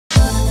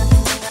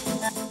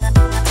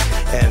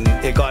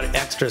got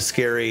extra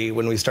scary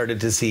when we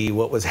started to see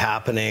what was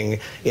happening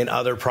in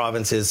other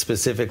provinces,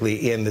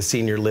 specifically in the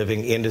senior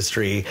living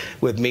industry,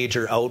 with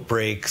major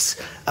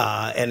outbreaks,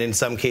 and in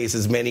some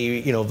cases,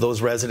 many, those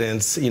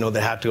residents,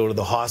 that had to go to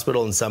the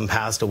hospital, and some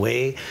passed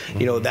away.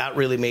 That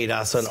really made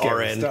us on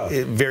our end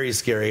very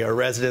scary. Our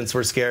residents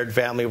were scared,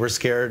 family were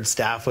scared,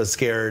 staff was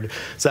scared.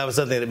 So that was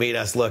something that made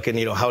us look, and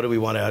how do we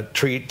want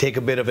to take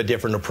a bit of a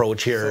different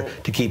approach here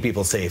to keep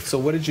people safe. So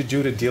what did you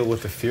do to deal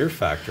with the fear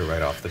factor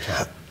right off the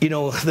top?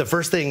 The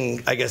first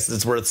thing I guess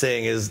that's worth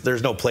saying is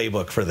there's no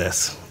playbook for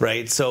this,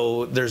 right?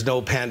 So there's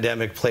no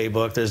pandemic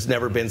playbook. There's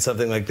never been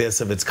something like this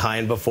of its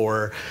kind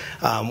before.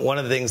 One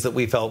of the things that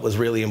we felt was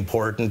really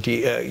important,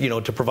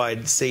 to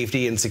provide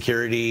safety and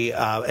security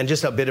and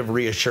just a bit of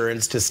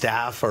reassurance to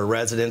staff, our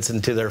residents,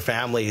 and to their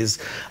families,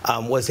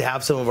 was to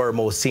have some of our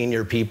most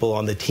senior people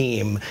on the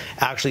team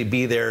actually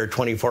be there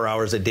 24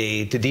 hours a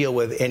day to deal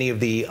with any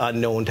of the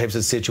unknown types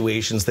of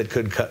situations that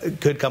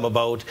could come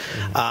about,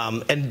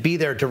 and be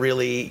there to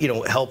really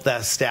help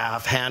that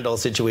staff handle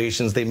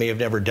situations they may have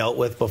never dealt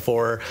with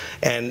before,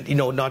 and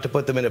not to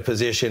put them in a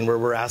position where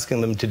we're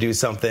asking them to do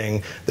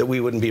something that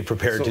we wouldn't be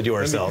prepared to do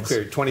ourselves. Let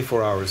me be clear,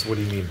 24 hours, what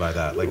do you mean by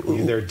that? Like, were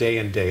you there day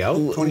in, day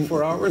out,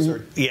 24 hours?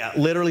 Or? Yeah,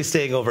 literally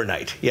staying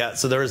overnight. Yeah,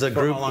 so there was a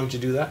group. For how long did you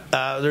do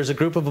that? There's a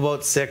group of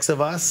about 6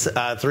 of us.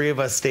 3 of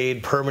us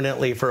stayed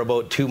permanently for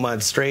about 2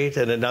 months straight,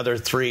 and another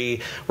 3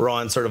 were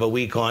on sort of a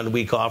week-on,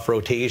 week-off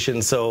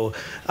rotation. So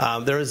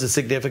there was a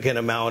significant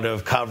amount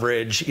of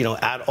coverage,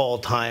 at all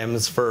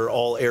times for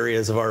all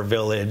areas of our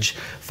village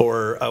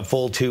for a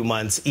full 2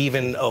 months,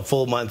 even a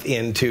full month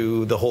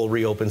into the whole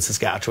Reopen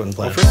Saskatchewan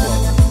plan.